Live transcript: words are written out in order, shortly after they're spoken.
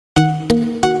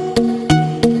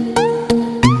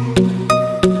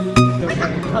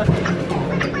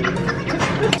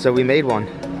So we made one.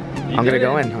 I'm gonna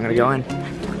go in. Hold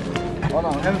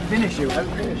on, I haven't finished it.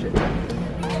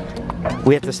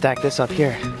 We have to stack this up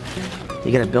here.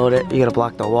 You gotta build it. You gotta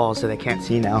block the walls so they can't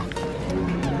see now.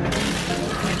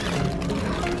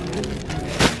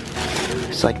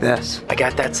 Just like this. I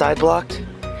got that side blocked.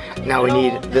 Now we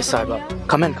need this side blocked.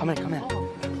 Come in. What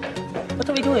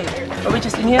are we doing? Are we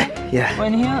just in here? Yeah. We're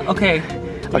in here? Okay.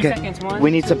 3 Okay. seconds, 1. We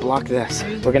need to block this.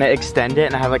 We're gonna extend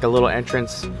it and have like a little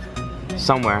entrance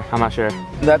somewhere. I'm not sure.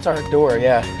 That's our door,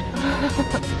 yeah.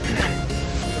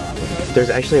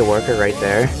 There's actually a worker right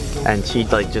there, and she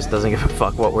like just doesn't give a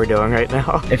fuck what we're doing right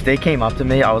now. If they came up to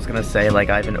me, I was gonna say like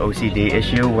I have an OCD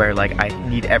issue where like I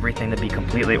need everything to be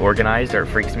completely organized or it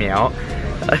freaks me out.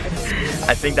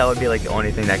 I think that would be like the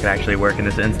only thing that could actually work in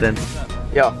this instance.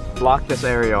 Yo, block this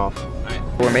area off.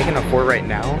 We're making a fort right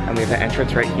now, and we have an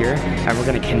entrance right here, and we're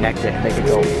gonna connect it and make it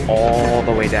go all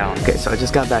the way down. Okay, so I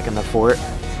just got back in the fort.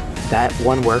 That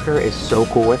one worker is so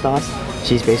cool with us.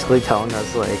 She's basically telling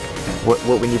us like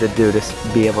what we need to do to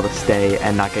be able to stay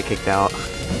and not get kicked out.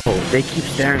 Oh, they keep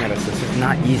staring at us. This is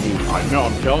not easy. I know,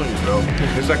 I'm telling you, bro.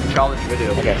 It's like a challenge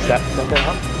video. Okay, step that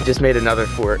up. Just made another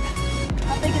fort.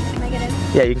 How big is it? Can I get in?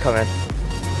 Yeah, you can come in.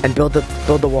 And build the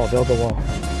wall, Alright,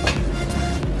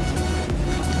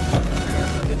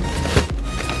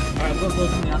 we'll go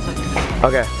from the outside.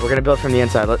 Okay, we're gonna build from the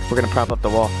inside. We're gonna prop up the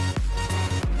wall.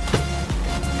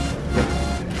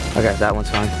 Okay, that one's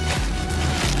fine.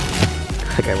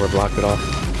 Okay, we're blocked it off.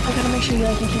 I gotta make sure you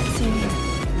can't see me.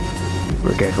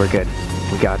 We're good.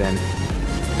 We got in.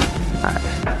 Alright.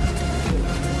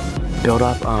 Build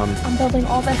up, I'm building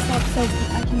all this up so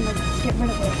I can like get rid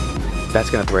of it. that's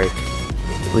gonna break.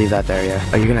 Leave that there,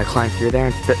 yeah. Are you gonna climb through there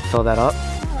and fill that up?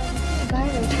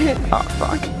 Oh,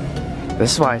 fuck.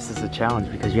 This is why this is a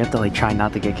challenge, because you have to like try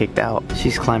not to get kicked out.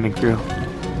 She's climbing through.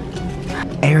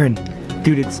 Aaron,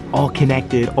 dude, it's all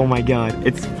connected. Oh my god,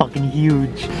 it's fucking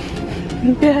huge.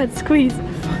 Yeah, squeeze.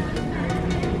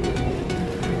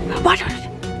 Watch it.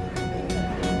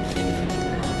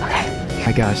 Okay. Oh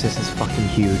my gosh, this is fucking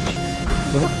huge.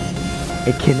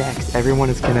 It connects. Everyone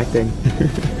is connecting.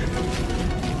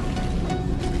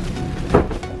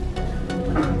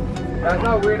 That's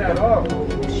not weird at all.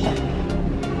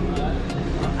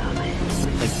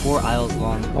 Like 4 aisles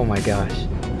long. Oh my gosh.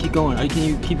 Keep going. Can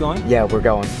you keep going? Yeah, we're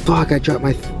going. Fuck, I dropped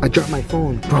my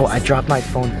phone. Bro, I dropped my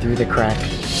phone through the crack.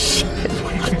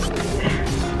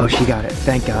 Oh, she got it.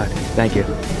 Thank God. Thank you.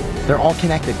 They're all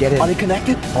connected. Get in. Are they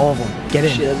connected? All of them. Get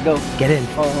in. Shit, let's go. Get in.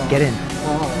 Get in.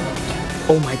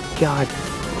 Oh my God.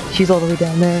 She's all the way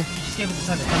down there. Just give us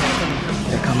a second.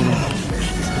 They're coming in.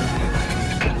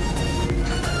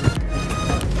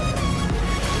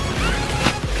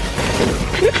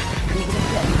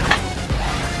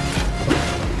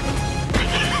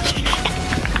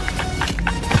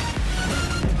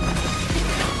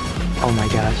 Oh my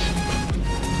gosh.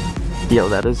 Yo,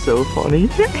 that is so funny.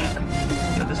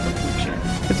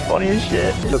 It's funny as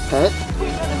shit. The pet?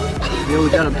 Yo, we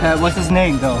got a pet. What's his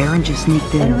name though? Aaron just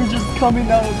sneaked in. Aaron just coming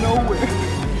out of nowhere.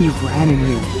 He ran in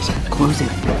here. Close it.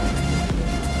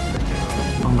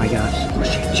 Oh my gosh. Oh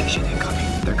shit, they're coming.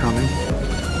 They're coming.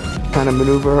 Trying to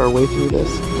maneuver our way through this.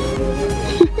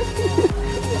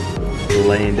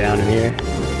 Laying down in here.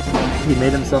 He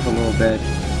made himself a little bed.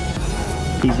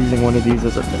 He's using one of these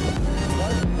as a pillow.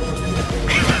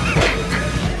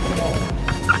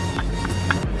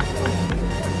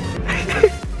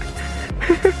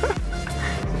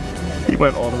 He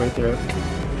went all the way through.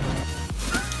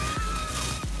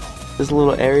 This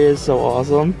little area is so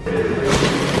awesome.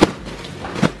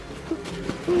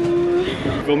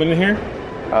 Filming in here?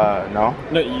 No.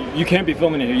 No, you can't be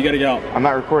filming in here. You gotta get out. I'm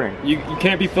not recording. You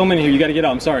can't be filming in here. You gotta get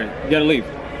out. I'm sorry. You gotta leave.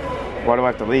 Why do I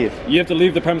have to leave? You have to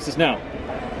leave the premises now.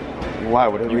 Why?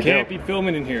 What did we do? You can't be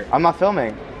filming in here. I'm not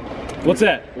filming. What's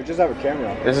that? We just have a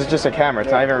camera. This is just a camera.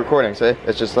 It's not even recording, see?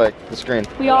 It's just like the screen.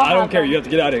 We all I don't have care. them. You have to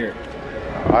get out of here.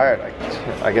 Alright,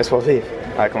 I guess we'll leave.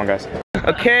 Alright, come on guys.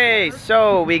 Okay,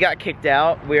 so we got kicked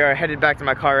out. We are headed back to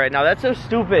my car right now. That's so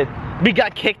stupid. We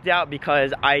got kicked out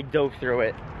because I dove through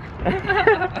it.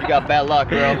 You got bad luck,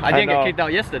 bro. I didn't get kicked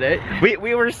out yesterday.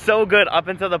 We were so good up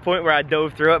until the point where I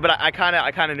dove through it, but I kind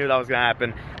of knew that was gonna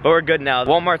happen. But we're good now.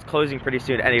 Walmart's closing pretty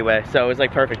soon anyway, so it was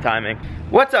like perfect timing.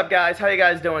 What's up guys? How you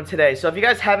guys doing today? So if you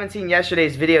guys haven't seen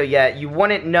yesterday's video yet, you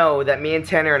wouldn't know that me and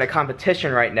Tanner are in a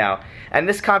competition right now. And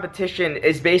this competition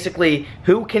is basically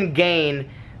who can gain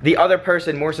the other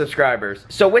person more subscribers.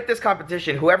 So with this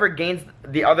competition, whoever gains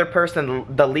the other person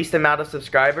the least amount of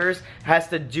subscribers has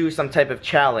to do some type of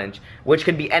challenge, which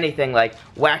could be anything like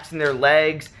waxing their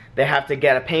legs, they have to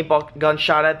get a paintball gun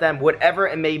shot at them, whatever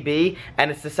it may be,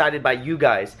 and it's decided by you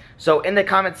guys. So in the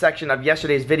comment section of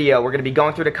yesterday's video, we're going to be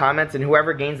going through the comments, and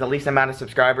whoever gains the least amount of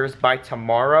subscribers by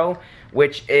tomorrow,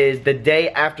 which is the day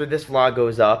after this vlog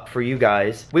goes up for you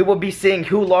guys, we will be seeing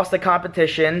who lost the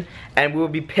competition, and we will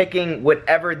be picking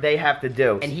whatever they have to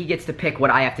do. And he gets to pick what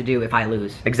I have to do if I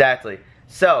lose. Exactly.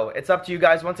 So, it's up to you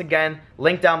guys. Once again,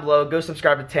 link down below, go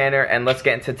subscribe to Tanner, and let's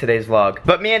get into today's vlog.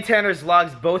 But me and Tanner's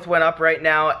vlogs both went up right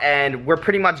now, and we're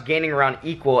pretty much gaining around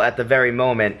equal at the very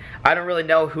moment. I don't really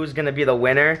know who's gonna be the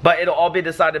winner, but it'll all be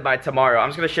decided by tomorrow. I'm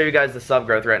just gonna show you guys the sub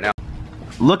growth right now.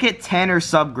 Look at Tanner's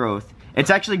sub growth. It's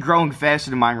actually growing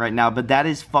faster than mine right now, but that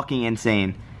is fucking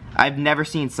insane. I've never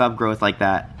seen sub growth like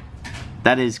that.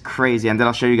 That is crazy, and then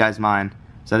I'll show you guys mine.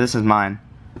 So this is mine.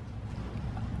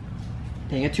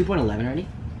 Dang, at 2.11 already?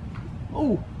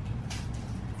 Oh.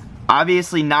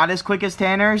 Obviously not as quick as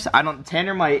Tanner's.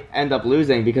 Tanner might end up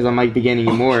losing because I might be gaining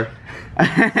you more.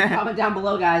 Comment down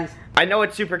below, guys. I know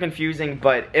it's super confusing,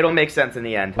 but it'll make sense in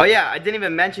the end. Oh yeah, I didn't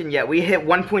even mention yet, we hit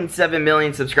 1.7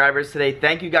 million subscribers today.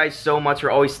 Thank you guys so much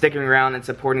for always sticking around and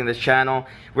supporting this channel.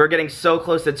 We're getting so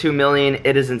close to 2 million,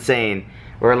 it is insane.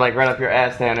 We're like right up your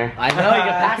ass, Tanner. I know, you can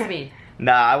pass me.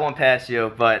 Nah, I won't pass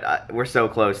you, but we're so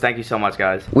close. Thank you so much,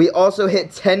 guys. We also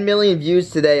hit 10 million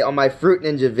views today on my Fruit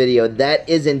Ninja video. That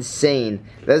is insane.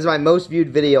 That is my most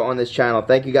viewed video on this channel.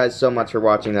 Thank you guys so much for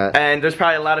watching that. And there's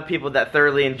probably a lot of people that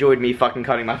thoroughly enjoyed me fucking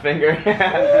cutting my finger.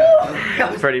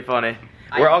 That's pretty funny.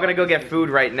 We're all gonna go get food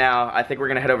right now. I think we're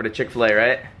gonna head over to Chick-fil-A,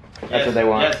 right? That's what they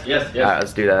want. Yes. Alright,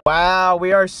 let's do that. Wow,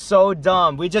 we are so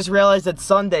dumb. We just realized it's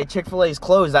Sunday. Chick-fil-A is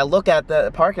closed. I look at the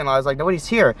parking lot. I was like, nobody's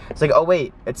here. It's like, oh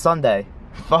wait, it's Sunday.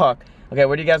 Fuck. Okay,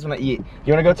 what do you guys want to eat?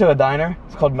 You want to go to a diner?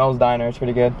 It's called Mel's Diner. It's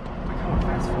pretty good.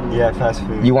 Yeah, fast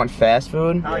food. You want fast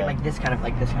food? I like this kind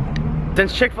of,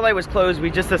 Since Chick-fil-A was closed,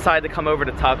 we just decided to come over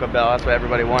to Taco Bell. That's what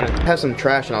everybody wanted. I have some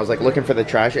trash, and I was like looking for the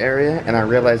trash area, and I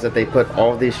realized that they put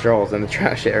all of these straws in the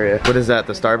trash area. What is that?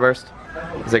 The Starburst?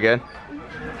 Is it good?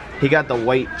 He got the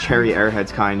white cherry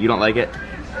Airheads kind. You don't like it?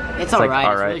 It's alright.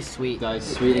 It's really sweet. Guys,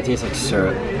 sweet. It tastes like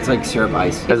syrup. It's like syrup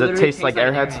ice. Does it taste like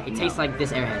Airheads? It tastes like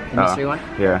this Airhead. The mystery one?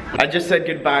 Yeah. I just said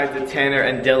goodbye to Tanner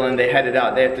and Dylan. They headed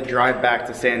out. They have to drive back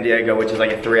to San Diego, which is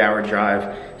like a 3-hour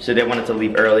drive. So they wanted to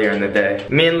leave earlier in the day.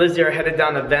 Me and Lizzie are headed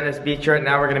down to Venice Beach right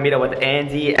now. We're gonna meet up with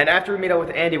Andy. And after we meet up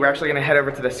with Andy, we're actually gonna head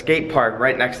over to the skate park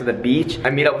right next to the beach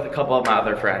and meet up with a couple of my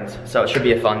other friends. So it should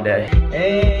be a fun day.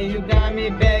 Hey, you got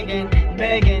me begging,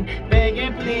 begging,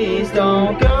 begging, please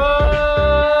don't go.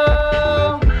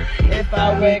 If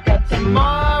I wake up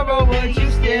tomorrow, would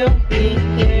you still be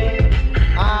here?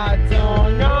 I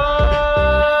don't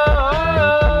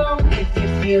know. If you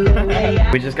feel the way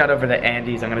we just got over to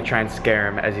Andy's. I'm gonna try and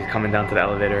scare him as he's coming down to the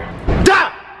elevator.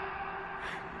 Got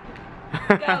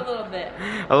a little bit.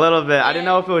 A little bit. I didn't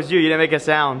know if it was you. You didn't make a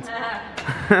sound.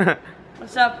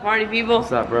 What's up, party people?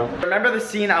 What's up, bro? Remember the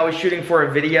scene I was shooting for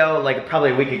a video like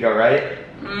probably a week ago, right?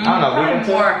 I don't know,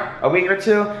 a week or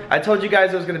two? I told you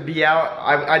guys it was gonna be out.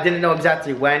 I didn't know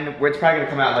exactly when. It's probably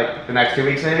gonna come out like the next 2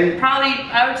 weeks maybe? Probably,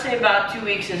 I would say about 2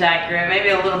 weeks is accurate, maybe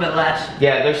a little bit less.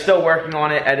 Yeah, they're still working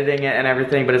on it, editing it and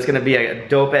everything, but it's gonna be a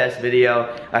dope ass video.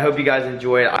 I hope you guys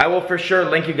enjoy it. I will for sure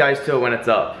link you guys to it when it's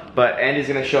up. But Andy's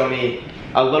gonna show me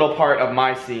a little part of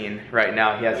my scene right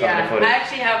now. He has some of the footage. I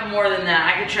actually have more than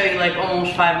that. I could show you like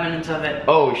almost 5 minutes of it.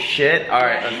 Oh shit,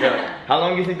 alright, let's go. How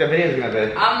long do you think the video is gonna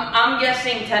be? I'm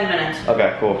guessing 10 minutes.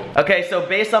 Okay, cool. Okay, so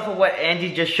based off of what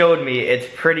Andy just showed me, it's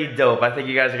pretty dope. I think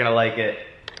you guys are gonna like it.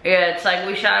 Yeah, it's like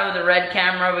we shot it with a red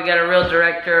camera. We got a real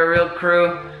director, a real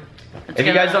crew. If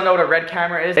you guys don't know what a red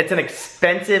camera is, it's an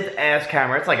expensive ass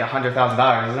camera. It's like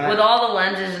 $100,000, isn't it? With all the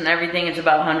lenses and everything, it's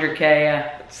about 100K,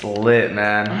 yeah. It's lit,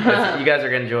 man. You guys are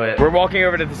gonna enjoy it. We're walking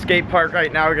over to the skate park right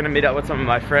now. We're gonna meet up with some of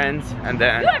my friends, and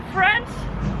then... You have friends?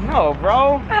 No,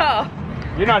 bro. Oh.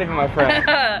 You're not even my friend.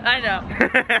 I know.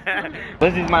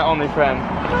 Lizzie's my only friend.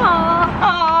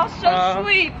 Aw, so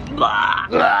sweet.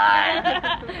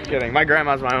 Kidding, my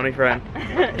grandma's my only friend.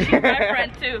 She's my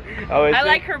friend too. Oh, is I she?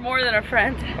 like her more than a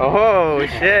friend. Oh,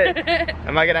 shit.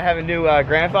 Am I gonna have a new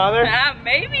grandfather?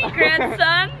 Maybe,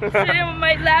 grandson. Sit in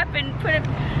my lap and put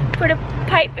a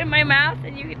pipe in my mouth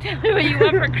and you can tell me what you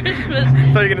want for Christmas.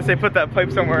 I thought you were gonna say put that pipe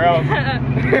somewhere else.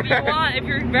 If you want, if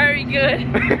you're very good.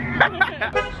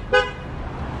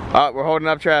 Oh, we're holding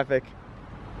up traffic.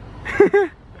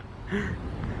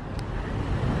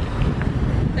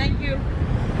 Thank you.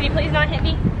 Can you please not hit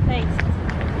me? Thanks.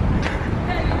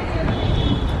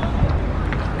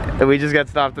 And we just got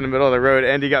stopped in the middle of the road.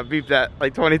 Andy got beeped at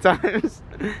like 20 times. He's an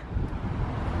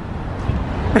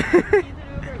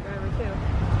Uber driver too.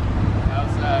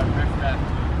 How's Riff?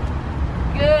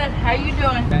 Good. How you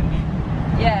doing?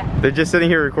 Yeah. They're just sitting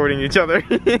here recording each other.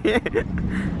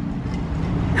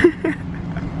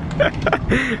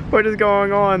 What is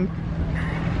going on?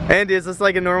 Andy, is this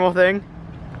like a normal thing?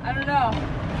 I don't know.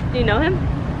 Do you know him?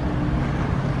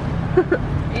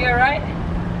 You alright?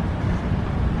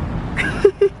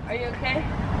 Are you okay?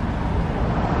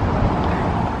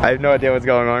 I have no idea what's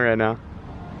going on right now.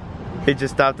 He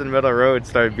just stopped in the middle of the road,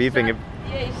 started beeping.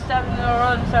 Yeah, he stopped in the middle of the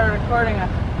road and started recording us.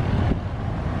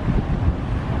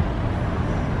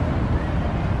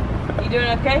 You doing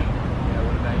okay?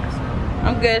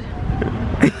 I'm good.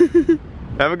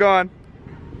 Have a go on.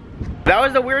 That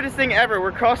was the weirdest thing ever.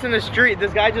 We're crossing the street.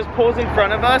 This guy just pulls in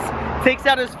front of us, takes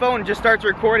out his phone, just starts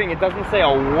recording. It doesn't say a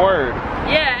word.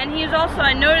 Yeah, and he was also,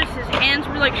 I noticed his hands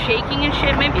were like shaking and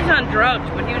shit. Maybe he's on drugs,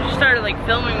 but he just started like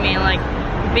filming me and like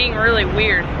being really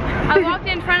weird. I walked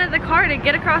in front of the car to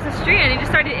get across the street and he just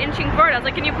started inching forward. I was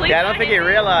like, can you please? Yeah, I don't think he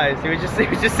realized. He was just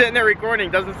sitting there recording,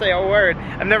 doesn't say a word.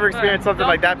 I've never experienced something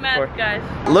like that before. Guys.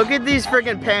 Look at these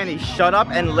freaking panties. Shut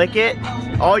up and lick it.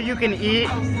 All you can eat.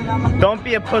 Don't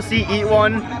be a pussy, eat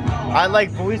one. I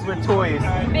like boys with toys.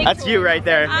 That's you right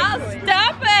there. I'll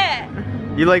stop it.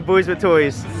 You like boys with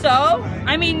toys. So?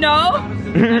 I mean no. I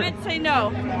meant to say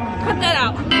no. Cut that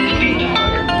out.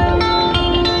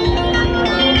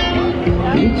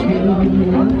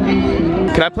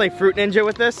 Can I play Fruit Ninja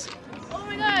with this? Oh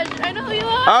my gosh, I know who you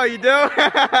are. Oh, you do?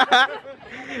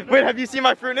 Wait, have you seen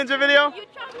my Fruit Ninja video? You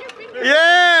chopped your finger.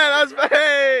 Yeah, that's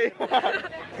hey.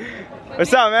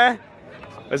 What's up, man?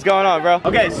 What's going on, bro?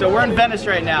 Okay, so we're in Venice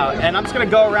right now, and I'm just gonna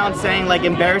go around saying like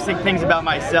embarrassing things about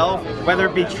myself, whether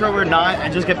it be true or not,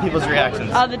 and just get people's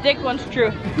reactions. Oh, the dick one's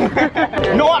true.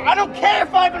 No, I don't care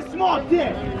if I have a small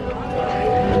dick.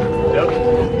 Yep.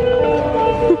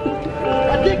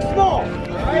 My dick's small.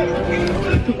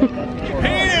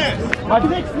 Penis. My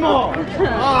dick's small.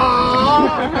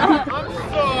 Aww, I'm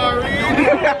sorry.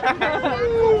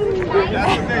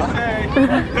 That's what they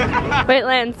say. Wait,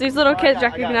 Lance, these little kids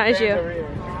recognize you.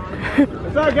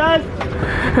 What's up, guys?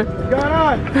 What's going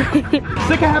on?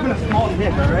 Sick of having a small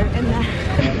dick, right?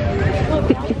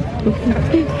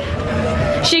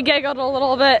 She giggled a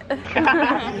little bit.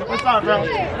 What's up, bro?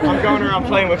 I'm going around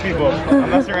playing with people. I'm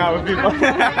messing around with people.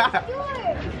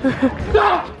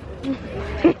 Stop!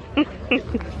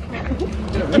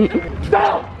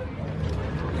 Stop!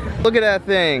 Look at that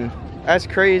thing. That's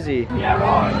crazy.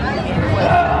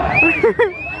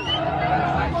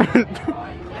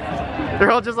 They're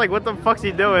all just like, what the fuck's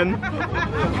he doing?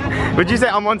 Would you say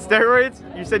I'm on steroids?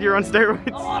 You said you're on steroids?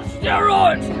 I'm on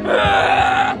steroids!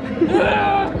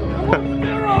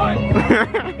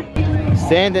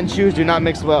 Sand and shoes do not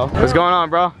mix well. What's going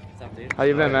on, bro? What's up, dude? How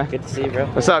you been, man? Good to see you, bro.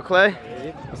 What's up, Clay?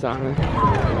 What's up, man?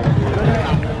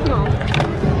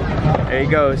 There he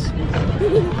goes.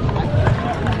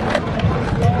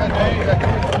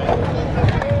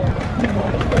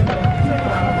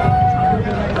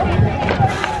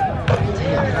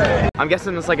 I'm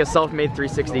guessing it's like a self-made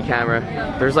 360 camera.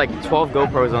 There's like 12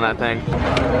 GoPros on that thing.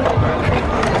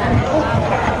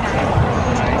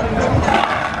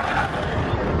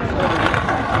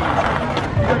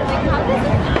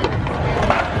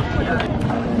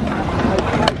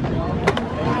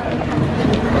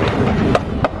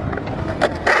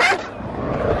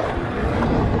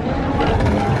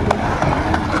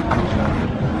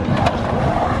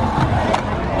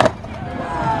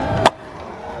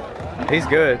 He's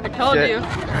good. I told you.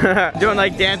 Doing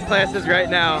like dance classes right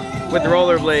now with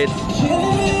rollerblades.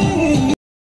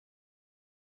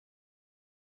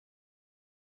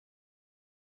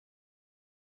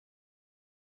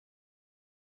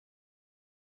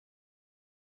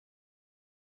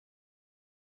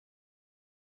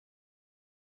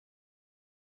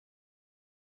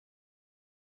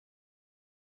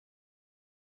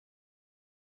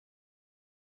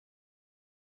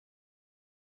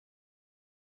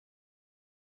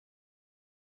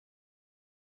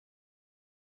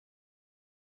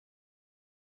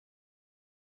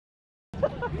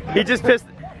 He just pissed,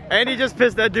 and he just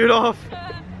pissed that dude off.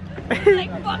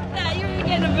 Like, fuck that, you're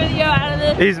getting a video out of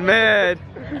this. He's mad.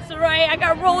 It's alright, I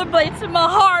got rollerblades in my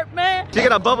heart, man. She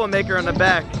got a bubble maker on the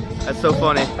back. That's so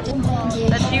funny.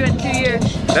 That's you in 2 years.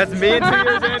 That's me in 2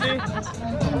 years, Andy?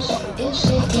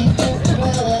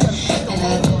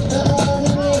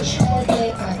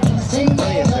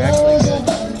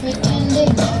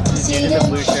 Dude in the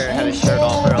blue shirt had his shirt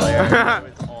off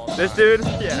earlier. This dude?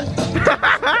 Yeah.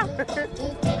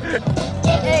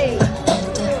 Hey.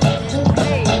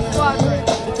 Hey, squadron.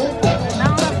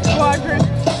 Now I'm squadron.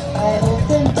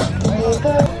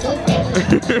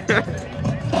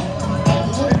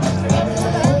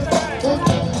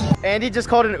 Andy just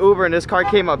called an Uber and this car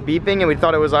came up beeping and we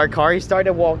thought it was our car. He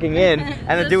started walking in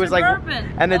and the dude was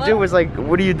like,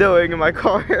 what are you doing in my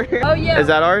car? Oh yeah. Is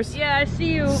that ours? Yeah, I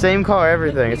see you. Same car,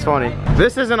 everything. It's funny.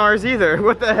 This isn't ours either.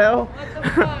 What the hell? What the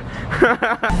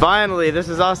fuck? Finally, this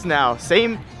is us now.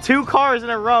 Same 2 cars in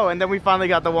a row and then we finally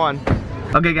got the one.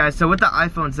 Okay guys, so with the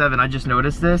iPhone 7, I just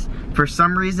noticed this. For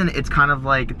some reason, it's kind of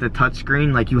like the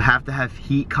touchscreen, like you have to have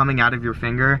heat coming out of your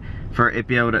finger for it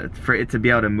to be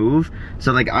able to move.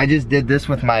 So like I just did this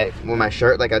with my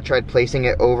shirt, like I tried placing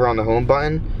it over on the home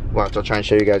button. Watch, I'll try and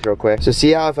show you guys real quick. So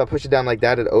see how if I push it down like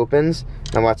that, it opens?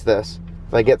 And watch this.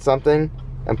 If I get something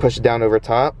and push it down over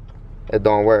top, it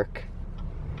don't work.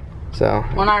 So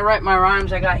when I write my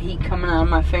rhymes, I got heat coming out of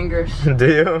my fingers. do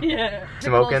you? Yeah.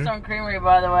 Smoking? Cold Stone Creamery,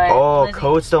 by the way. Oh, Lizzie,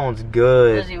 Cold Stone's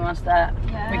good. Lizzie wants that.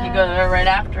 We could go there right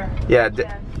after. Yeah.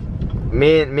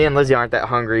 Me and Lizzie aren't that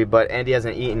hungry, but Andy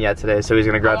hasn't eaten yet today, so he's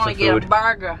gonna grab some food. I want to get a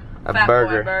burger. A Fat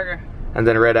burger. Boy burger. And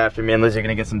then right after, me and Lizzie are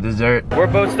gonna get some dessert. We're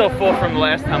both still full from the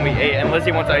last time we ate, and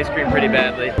Lizzie wants ice cream pretty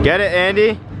badly. Get it,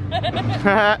 Andy?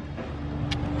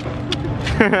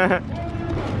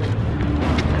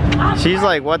 She's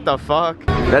like, what the fuck?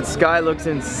 That sky looks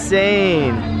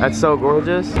insane. That's so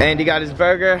gorgeous. Andy got his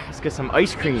burger. Let's get some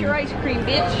ice cream. Get your ice cream,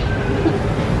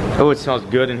 bitch. Oh, it smells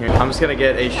good in here. I'm just gonna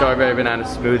get a strawberry banana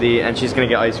smoothie, and she's gonna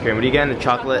get ice cream. What are you getting? A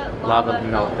chocolate lava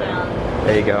melt thing.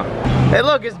 There you go. Hey,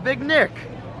 look, it's Big Nick.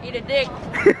 Eat a dick.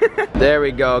 There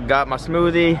we go. Got my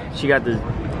smoothie. She got this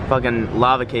fucking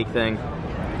lava cake thing.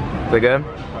 Is that good?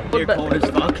 You're cold as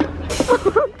fuck.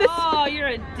 Oh, you're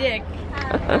a dick.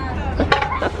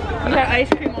 You got ice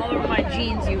cream all over my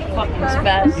jeans, you fucking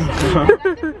spaz.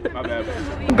 My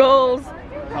bad. Goals.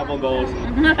 Couple goals.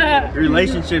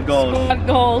 Relationship goals. Squad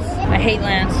goals. I hate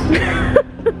Lance.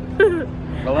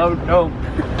 Hello? No.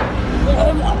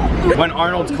 When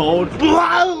Arnold's cold.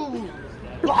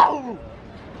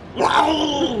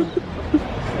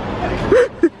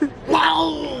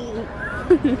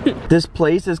 This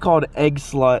place is called Egg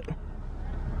Slut.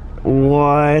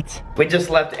 What? We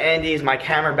just left Andy's. My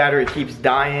camera battery keeps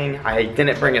dying. I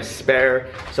didn't bring a spare,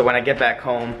 so when I get back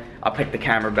home, I'll pick the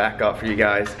camera back up for you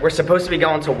guys. We're supposed to be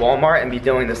going to Walmart and be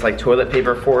doing this like toilet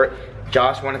paper fort.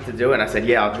 Josh wanted to do it and I said,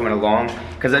 yeah, I'll join along.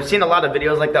 Because I've seen a lot of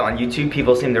videos like that on YouTube.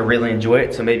 People seem to really enjoy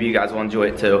it, so maybe you guys will enjoy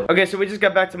it too. Okay, so we just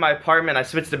got back to my apartment. I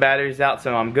switched the batteries out,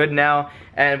 so I'm good now.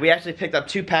 And we actually picked up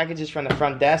 2 packages from the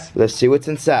front desk. Let's see what's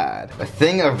inside. A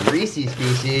thing of Reese's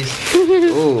Pieces.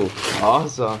 Ooh,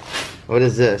 awesome. What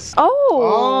is this?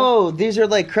 Oh, these are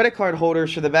like credit card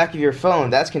holders for the back of your phone.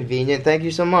 That's convenient. Thank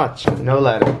you so much. No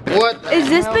letter. What the Is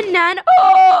this hell? banana?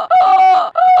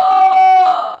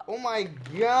 Oh my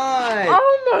god.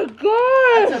 Oh my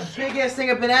god. That's a big ass thing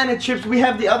of banana chips. We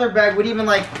have the other bag. We didn't even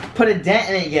like put a dent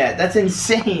in it yet. That's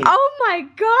insane. Oh my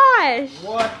gosh.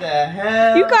 What the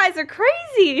hell? You guys are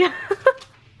crazy.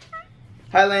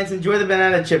 Hi Lance, enjoy the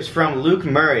banana chips from Luke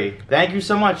Murray. Thank you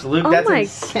so much, Luke. That's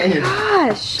insane. Oh my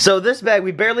gosh. So this bag,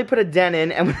 we barely put a dent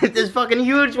in, and we have this fucking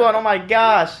huge one. Oh my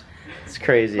gosh. It's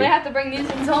crazy. We have to bring these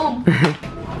things home.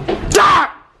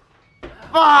 Ah!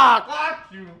 Fuck!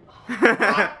 Fuck you.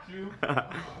 Fuck you.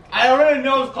 I already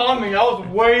know it's coming. I was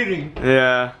waiting.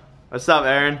 Yeah. What's up,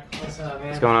 Aaron? What's up, man?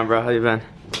 What's going on, bro? How you been?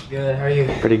 Good, how are you?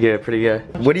 Pretty good, pretty good.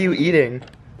 What are you eating?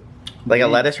 Like a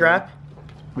lettuce wrap?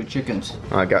 With chickens.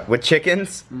 Oh god, with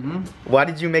chickens? Mm-hmm. Why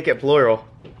did you make it plural?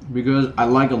 Because I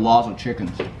like a lot of chickens.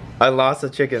 I lost the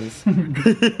chickens.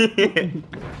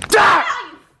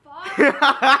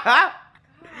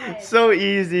 So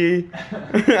easy.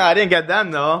 I didn't get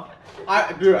them though.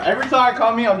 Dude, every time I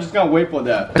come here, I'm just gonna wait for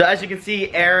that. So as you can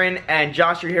see, Aaron and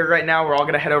Josh are here right now. We're all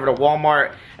gonna head over to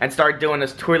Walmart and start doing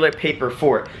this toilet paper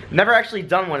fort. Never actually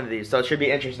done one of these, so it should be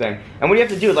interesting. And what do you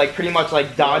have to do? Like pretty much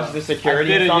like dodge the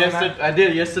security? I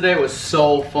did it yesterday. It was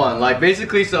so fun. Like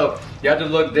basically, so you have to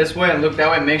look this way and look that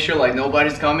way, and make sure like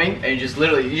nobody's coming, and you just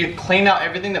literally you clean out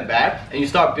everything in the back, and you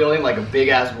start building like a big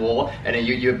ass wall, and then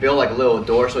you build like a little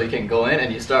door so you can go in,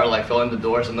 and you start like filling the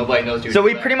door so nobody knows you're. So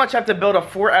we pretty much have to build a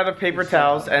fort out of paper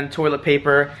towels and toilet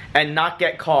paper and not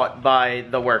get caught by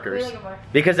the workers.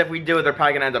 Because if we do, they're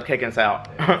probably gonna end up kicking us out.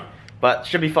 But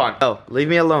should be fun. Oh, leave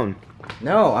me alone.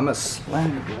 No, I'm a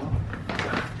slang girl.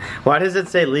 Why does it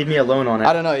say leave me alone on it?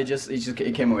 I don't know.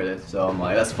 It came with it, so I'm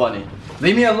like, that's funny.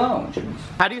 Leave me alone.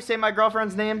 How do you say my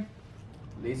girlfriend's name?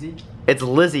 Lizzie. It's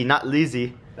Lizzie, not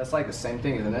Lizzie. That's like the same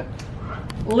thing, isn't it?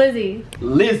 Lizzie.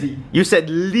 Lizzie. You said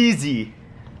Lizzie.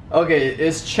 Okay,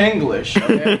 it's Chinglish.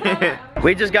 Okay?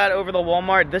 We just got over the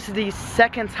Walmart. This is the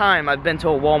second time I've been to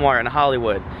a Walmart in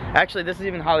Hollywood. Actually, this is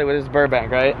even Hollywood. This is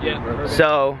Burbank, right? Yeah, Burbank.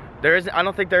 So I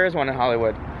don't think there is one in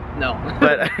Hollywood. No.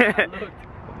 But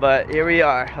but here we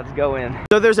are. Let's go in.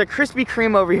 So there's a Krispy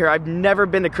Kreme over here. I've never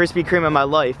been to Krispy Kreme in my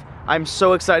life. I'm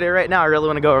so excited right now. I really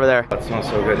want to go over there. It smells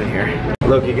so good in here.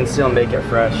 Look, you can still make it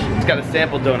fresh. It's got a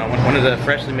sample donut, one of the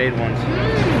freshly made ones.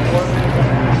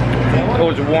 Oh,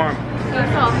 it's warm.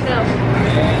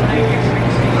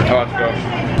 Oh,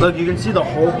 let's go. Look, you can see the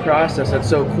whole process. That's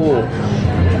so cool.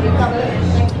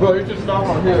 Bro, you just stop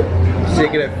on here. So you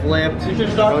get it flipped,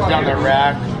 goes down the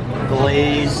rack,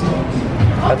 glazed.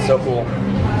 That's so cool.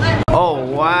 Oh,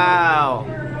 wow.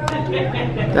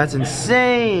 That's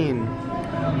insane.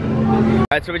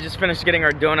 Alright, so we just finished getting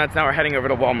our donuts. Now we're heading over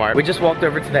to Walmart. We just walked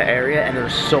over to the area and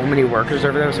there's so many workers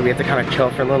over there, so we have to kind of chill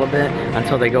for a little bit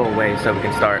until they go away so we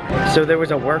can start. So there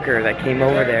was a worker that came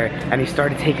over there and he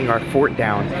started taking our fort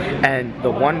down, and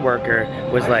the one worker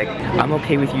was like, I'm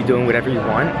okay with you doing whatever you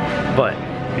want, but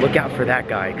look out for that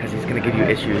guy because he's gonna give you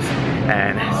issues.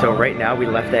 And so right now we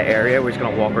left that area. We're just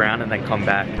gonna walk around and then come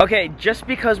back. Okay, just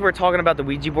because we're talking about the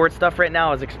Ouija board stuff right now,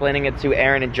 I was explaining it to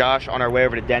Aaron and Josh on our way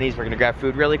over to Denny's. We're gonna grab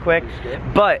food really quick.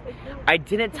 But I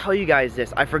didn't tell you guys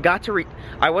this. I forgot to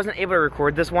I wasn't able to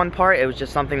record this one part. It was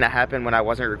just something that happened when I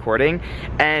wasn't recording.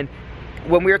 And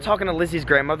when we were talking to Lizzie's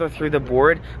grandmother through the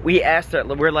board, we asked her,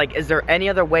 we're like, is there any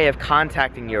other way of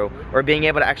contacting you or being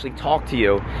able to actually talk to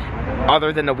you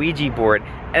other than the Ouija board?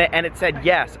 And it said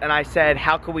yes, and I said,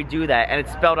 how could we do that? And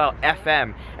it spelled out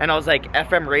FM, and I was like,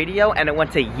 FM radio, and it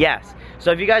went to yes.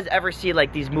 So if you guys ever see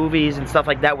like these movies and stuff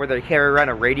like that where they carry around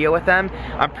a radio with them,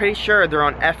 I'm pretty sure they're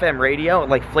on FM radio,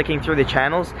 like flicking through the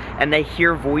channels, and they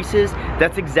hear voices.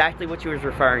 That's exactly what she was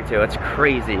referring to. It's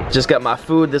crazy. Just got my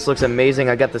food. This looks amazing.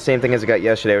 I got the same thing as I got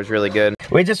yesterday. It was really good.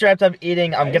 We just wrapped up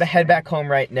eating. I'm gonna head back home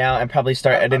right now and probably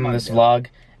start editing this vlog,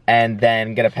 and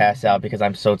then gonna pass out because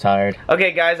I'm so tired.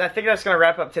 Okay guys, I think that's gonna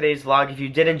wrap up today's vlog. If you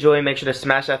did enjoy, make sure to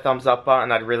smash that thumbs up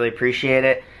button. I'd really appreciate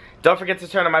it. Don't forget to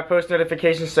turn on my post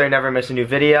notifications so you never miss a new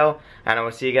video, and I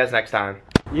will see you guys next time.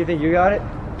 You think you got it?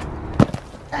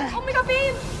 Oh my god,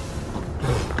 babe!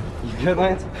 You good,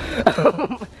 Lance?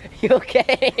 You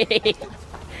okay?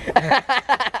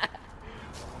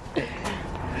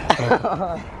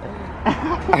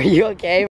 Are you okay?